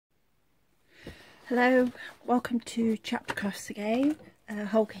Hello, welcome to Chapter Crafts again.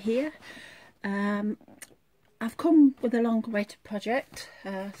 Holger here. I've come with a long-awaited project.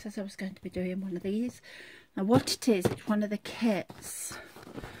 Says I was going to be doing one of these. Now what it is, it's one of the kits.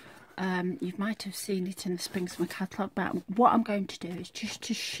 You might have seen it in the Spring Summer catalogue, but what I'm going to do is just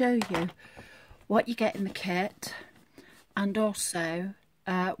to show you what you get in the kit, and also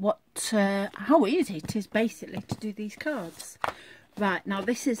how easy it is basically to do these cards. Right, now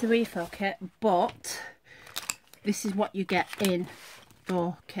this is the refill kit, but this is what you get in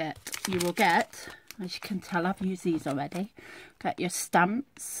your kit. You will get, as you can tell, I've used these already, get your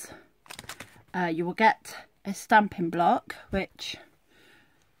stamps. You will get a stamping block, which,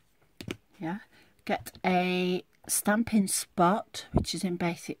 get a stamping spot, which is in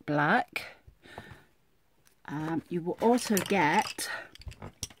basic black. You will also get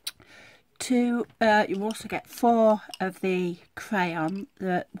you also get 4 of the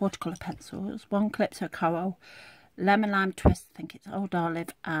the watercolour pencils, 1 Calypso Coral, Lemon Lime Twist, I think it's Old Olive,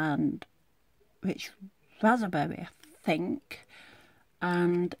 and Rich Raspberry, I think.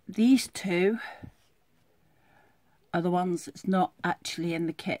 And these 2 are the ones that's not actually in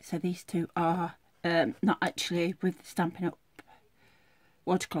the kit, so these 2 are not actually with the Stampin' Up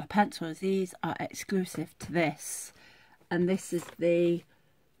watercolour pencils. These are exclusive to this, and this is the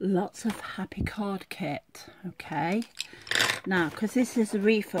Lots of Happy card kit. Okay, now because this is a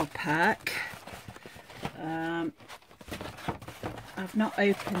refill pack, I've not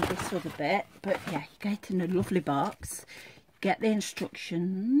opened this other bit, but yeah, you get it in a lovely box. Get the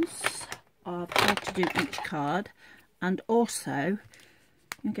instructions of how to do each card, and also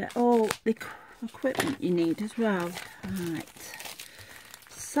you get all the equipment you need as well. Right,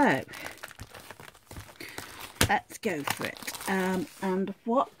 so let's go for it. And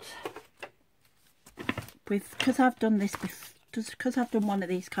because I've done this before, because I've done one of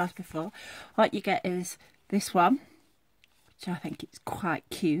these cards before, what you get is this one, which I think is quite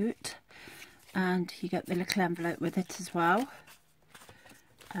cute, and you get the little envelope with it as well.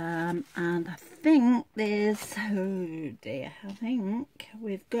 And I think there's, oh dear, I think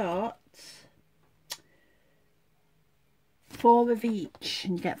we've got 4 of each,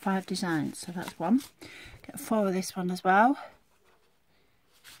 and you get 5 designs, so that's one. Get 4 of this one as well.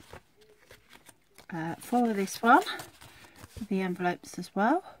 4 of this one. The envelopes as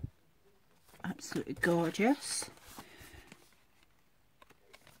well. Absolutely gorgeous.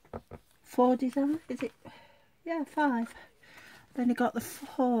 4 designs, is it? Yeah, 5. I've only got the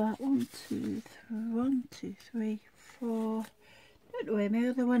 4. 1, 2, 3, 4. Don't know where my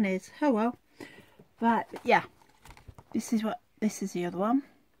other one is. Oh well. Right, but yeah. This is the other one.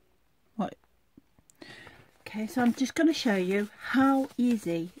 What? Okay, so I'm just going to show you how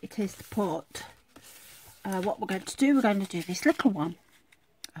easy it is to put what we're going to do. We're going to do this little one.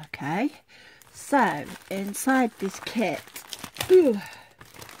 Okay, so inside this kit,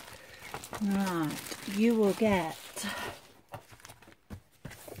 right, you will get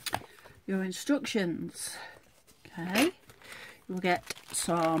your instructions. Okay, you will get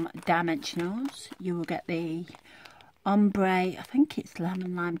some dimensionals. You will get the ombre, I think it's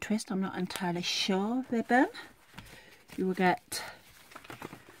Lemon Lime Twist, I'm not entirely sure, ribbon. You will get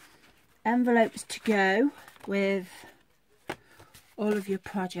envelopes to go with all of your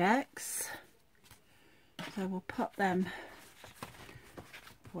projects, so we'll pop them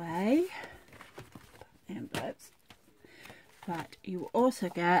away. Pop the envelopes. Right, you will also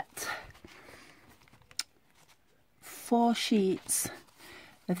get 4 sheets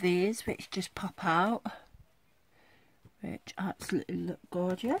of these, which just pop out, which absolutely look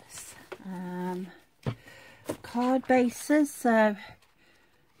gorgeous. Card bases, so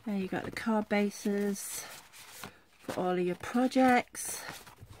there you got the card bases for all of your projects.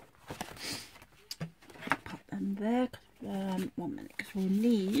 Pop them there. 1 minute, because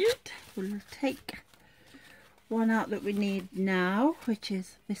we'll take one out that we need now, which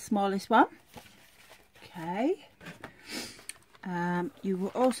is the smallest one. Okay. You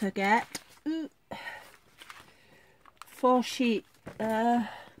will also get 4 sheet, I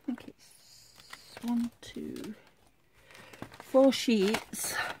think it's 4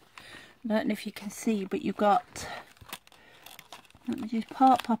 sheets. I don't know if you can see, but you've got, let me just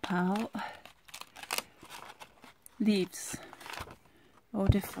pop out, leaves, all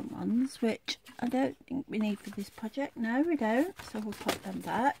different ones, which I don't think we need for this project. No, we don't, so we'll pop them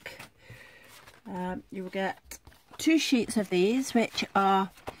back. You will get 2 sheets of these, which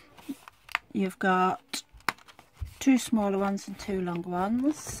are, you've got 2 smaller ones and 2 longer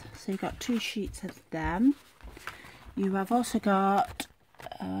ones, so you've got 2 sheets of them. You have also got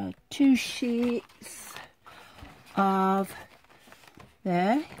 2 sheets of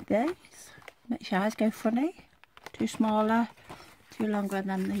these Makes your eyes go funny. Too smaller, too longer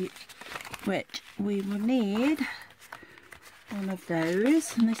than the, which we will need one of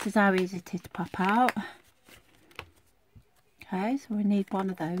those, and this is how easy it is to pop out. Okay, so we need one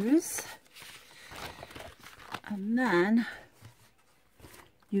of those, and then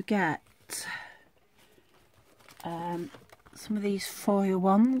you get some of these foil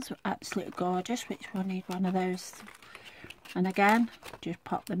ones, absolutely gorgeous, which we'll need one of those. And again, just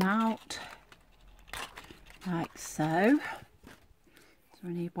pop them out like so. So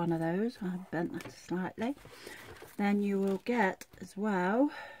we need one of those. I've bent that slightly. Then you will get as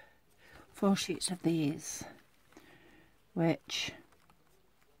well 4 sheets of these, which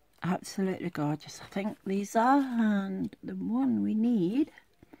absolutely gorgeous. I think these are, and the one we need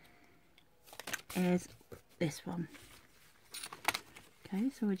is this one. Okay,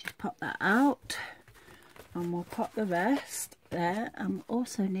 so we'll just pop that out, and we'll pop the rest there, and we'll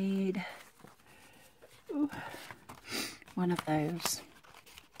also need one of those.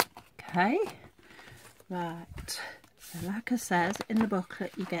 Okay, right, so like I says in the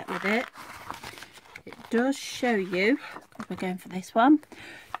booklet you get with it, it does show you, because we're going for this one,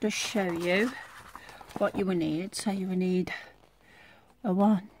 it does show you what you will need. So you will need a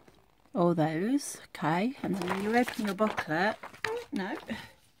one, all those, okay, and then when you open your booklet, no,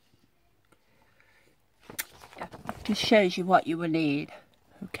 yeah, it just shows you what you will need,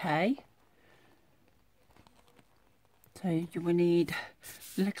 okay. So you will need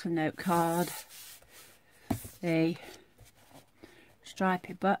a little note card, the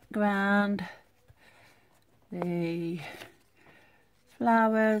stripy background, the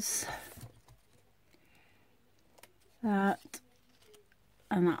flowers, that,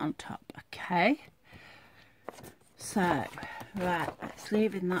 and that on top. Okay, so right, let's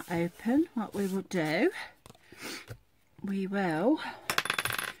leaving that open. What we will do, we will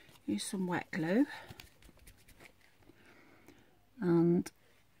use some wet glue, and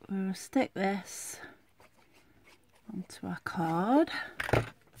we'll stick this onto our card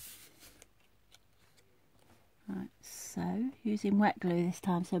like so, using wet glue this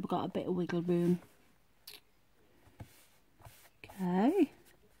time, so we've got a bit of wiggle room. Okay,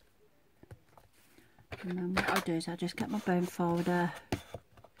 and then what I'll do is I'll just get my bone folder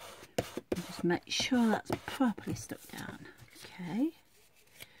and just make sure that's properly stuck down. Okay,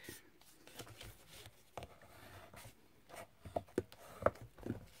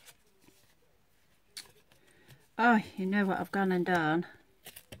 oh, you know what I've gone and done?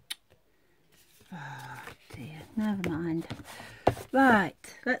 Oh dear, never mind. Right,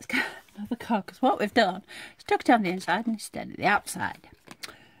 let's get another card, because what we've done is stuck it on the inside instead of the outside.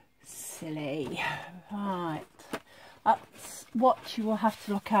 Silly. Right, that's what you will have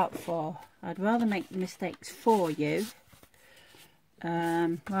to look out for. I'd rather make the mistakes for you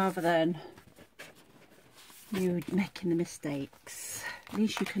rather than you making the mistakes. At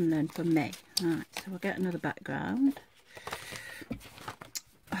least you can learn from me. Right, so we'll get another background.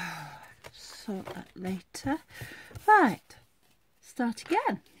 Sort that later. Right, start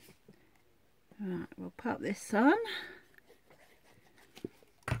again. Right, we'll pop this on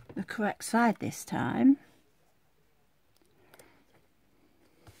the correct side this time.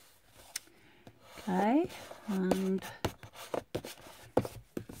 Okay, and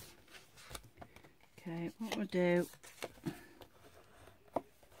okay, what we'll do,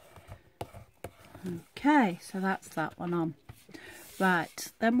 okay, so that's that one on.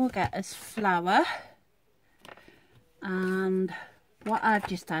 Right, then we'll get us flower, and what I've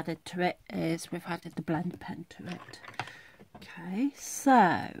just added to it is we've added the blender pen to it. Okay,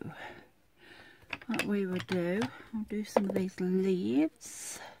 so what we will do, I'll do some of these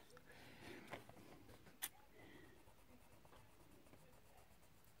leaves.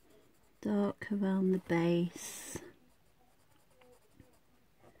 Dark around the base.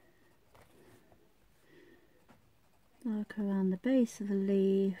 Dark around the base of the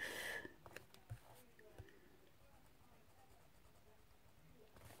leaf.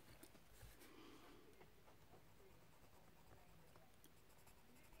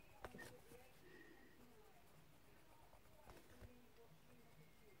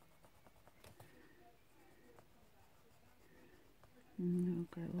 And we'll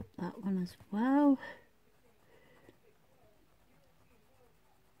go up that one as well.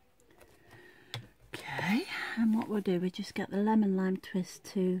 Okay, and what we'll do, we just get the lemon lime twist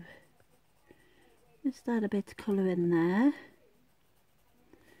to just add a bit of colour in there.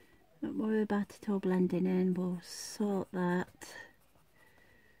 Don't worry about it all blending in, we'll sort that.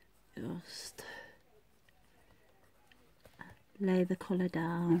 Just lay the colour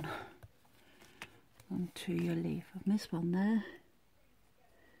down onto your leaf. I've missed one there.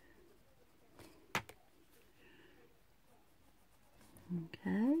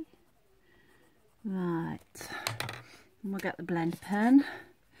 Okay, right, and we'll get the blend pen,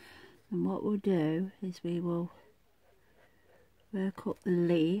 and what we'll do is we will work up the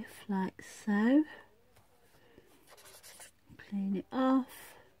leaf like so, clean it off,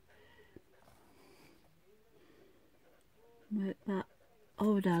 work that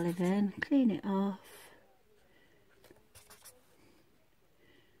old olive in, clean it off.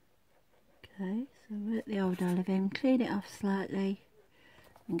 Okay, so work the old olive in, clean it off slightly,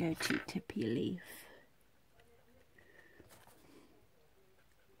 and go to tip your leaf.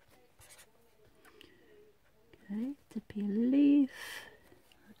 Okay, tip your leaf.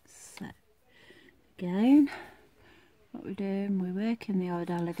 So again, what we're doing, we're working the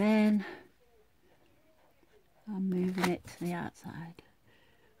old olive in and moving it to the outside.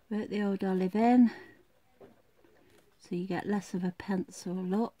 Work the old olive in so you get less of a pencil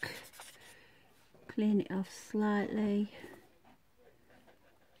look. Clean it off slightly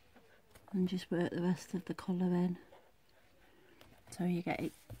and just work the rest of the colour in so you get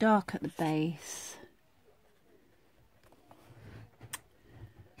it dark at the base.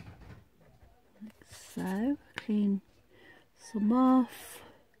 Like so. Clean some off.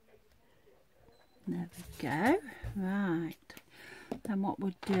 There we go. Right, then what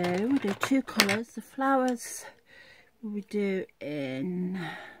we'll do two colours. The flowers we do in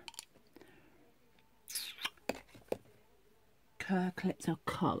clips or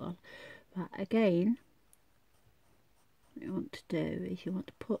coral. But again, what you want to do is you want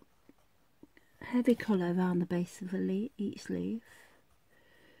to put heavy colour around the base of the each leaf,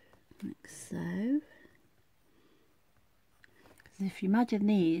 like so. Because if you imagine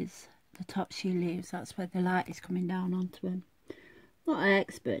these, the tops of your leaves, that's where the light is coming down onto them. Not an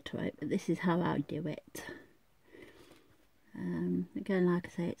expert to it, but this is how I do it. Again, like I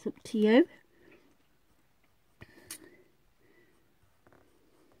say, it's up to you.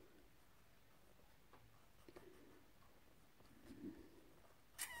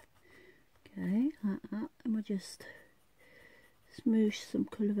 Okay, like that, and we'll just smoosh some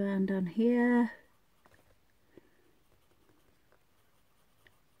colour around on here.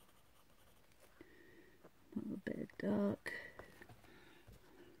 A little bit of dark.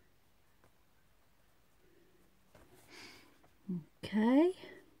 Okay.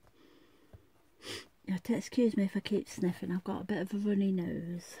 You have to excuse me if I keep sniffing, I've got a bit of a runny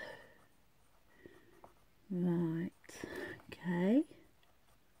nose. Right, okay.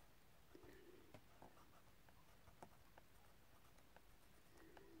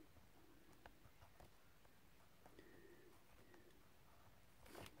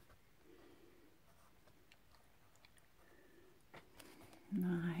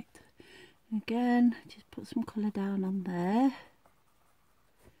 Right, again, just put some colour down on there.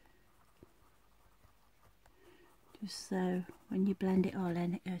 Just so when you blend it all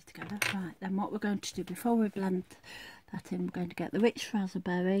in, it goes together. Right, then what we're going to do before we blend that in, we're going to get the rich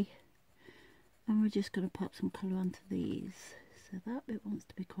raspberry, and we're just going to pop some colour onto these. So that bit wants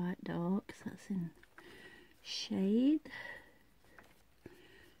to be quite dark, because that's in shade.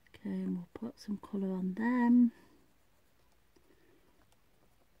 Okay, and we'll put some colour on them.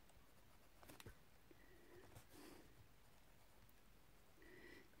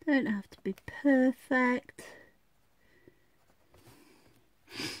 Don't have to be perfect.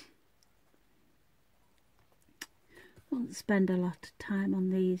 I won't spend a lot of time on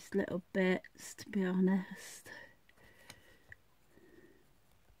these little bits, to be honest.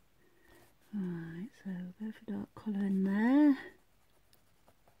 Right, so we'll go for dark colour in there.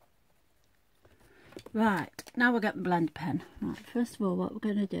 Right, now we'll get the blend pen. Right, first of all, what we're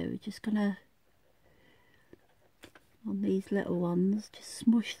going to do, we're just going to, on these little ones, just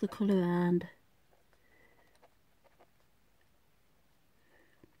smush the colour around.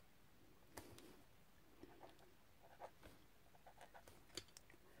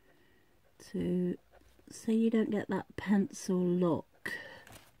 So you don't get that pencil look.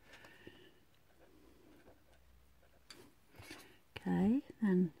 Okay,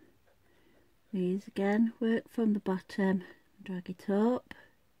 then these again, work from the bottom, drag it up.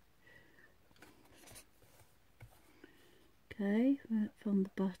 Okay, work from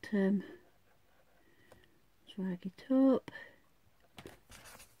the bottom, drag it up.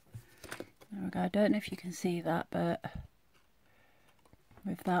 There we go. I don't know if you can see that, but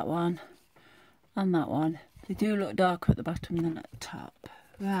with that one and that one, they do look darker at the bottom than at the top.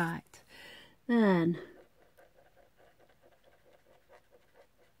 Right, then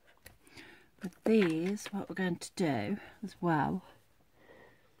with these, what we're going to do as well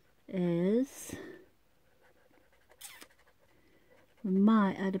is we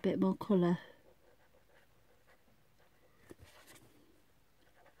might add a bit more colour.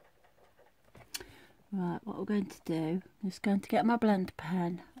 Right, what we're going to do, I'm just going to get my blender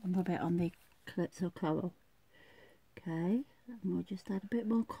pen and rub it on the calypso coral. Okay, and we'll just add a bit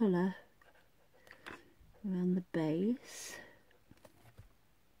more colour around the base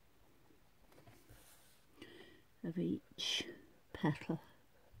of each petal.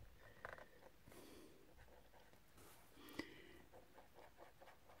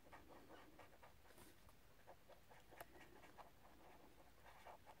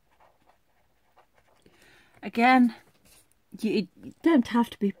 Again, you don't have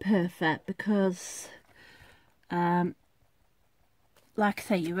to be perfect because, like I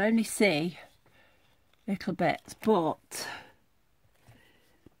say, you only see little bits, but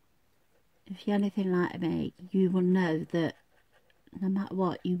if you're anything like me, you will know that no matter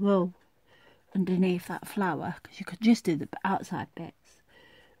what, you will underneath that flower, because you could just do the outside bits,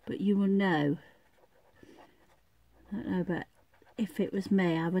 but you will know. I don't know, but if it was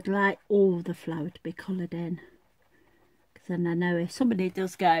me, I would like all the flower to be coloured in, because then I know if somebody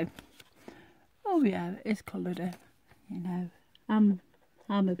does go, oh yeah, it is coloured in, you know, I'm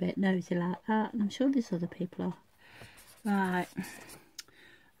a bit nosy like that, and I'm sure there's other people are. Right,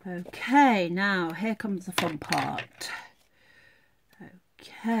 okay, now here comes the fun part.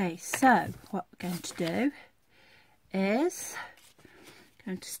 Okay, so what we're going to do is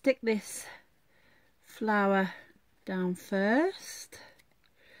going to stick this flower down first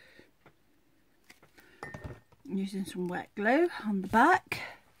using some wet glue on the back.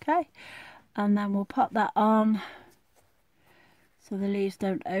 Okay, and then we'll pop that on so the leaves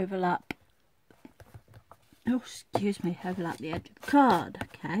don't overlap. Oh, excuse me, overlap the edge of the card.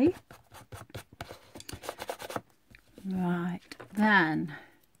 Okay, right, then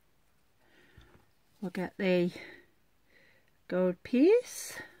we'll get the gold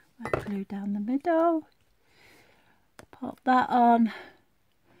piece, wet glue down the middle, pop that on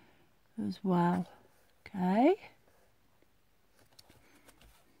as well. Okay,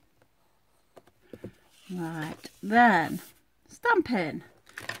 right, then Stampin'.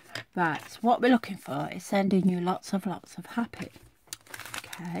 Right, so what we're looking for is sending you lots of happy.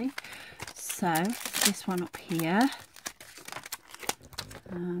 Okay, so this one up here,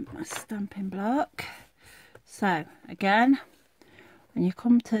 a Stampin' block. So again, when you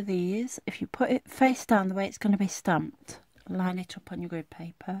come to these, if you put it face down the way it's going to be stamped, line it up on your grid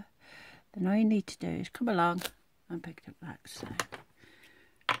paper, then all you need to do is come along and pick it up like so.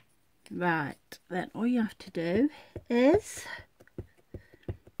 Right, then all you have to do is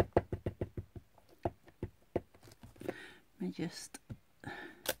just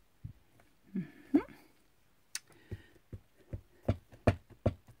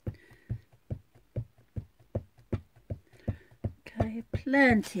okay,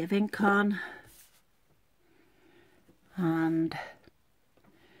 plenty of ink on, and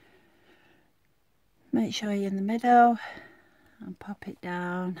make sure you're in the middle and pop it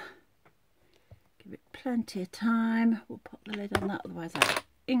down. Give it plenty of time. We'll put the lid on that, otherwise I'll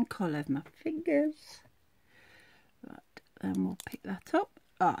ink all over my fingers. Right, then we'll pick that up.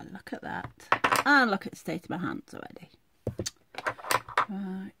 Oh, look at that. And look at the state of my hands already.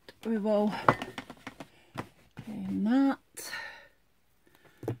 Right, we will clean that.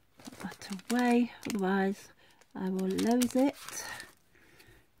 Put that away, otherwise I will lose it.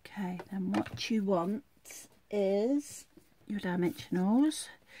 Okay, then what you want is your dimensionals.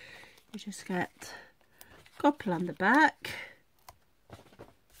 You just get a couple on the back.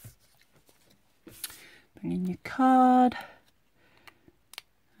 Bring in your card.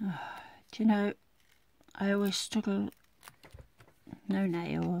 Oh, do you know, I always struggle. No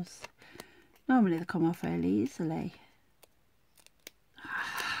nails. Normally they come off fairly easily.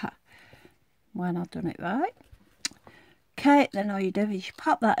 When I've done it right. Okay, then all you do is you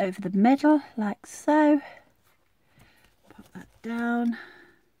pop that over the middle like so. Pop that down.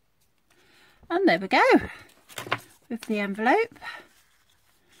 And there we go. With the envelope.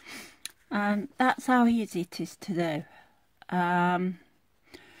 And that's how easy it is to do.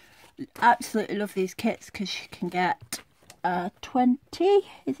 Absolutely love these kits because you can get 20.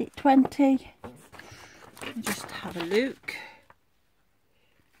 Is it 20? Just have a look.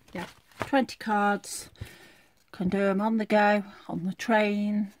 Yeah, 20 cards. Can do them on the go, on the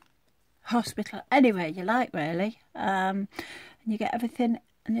train, hospital, anywhere you like really. And you get everything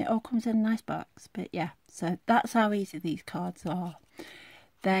and it all comes in a nice box. But yeah, so that's how easy these cards are.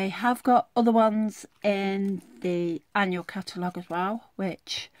 They have got other ones in the annual catalogue as well,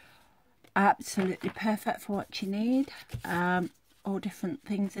 which are absolutely perfect for what you need. All different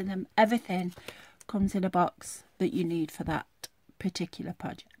things in them. Everything comes in a box that you need for that particular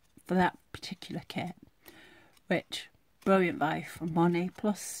project, for that particular kit, which brilliant value for money,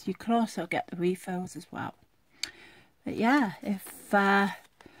 plus you can also get the refills as well. But yeah, if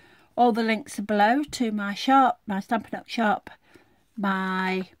all the links are below to my shop, my Stampin' Up shop,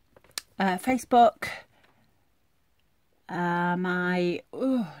 my Facebook, I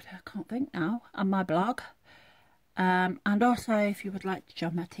can't think now, and my blog, and also if you would like to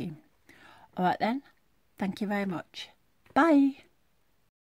join my team. Alright then, thank you very much. Bye.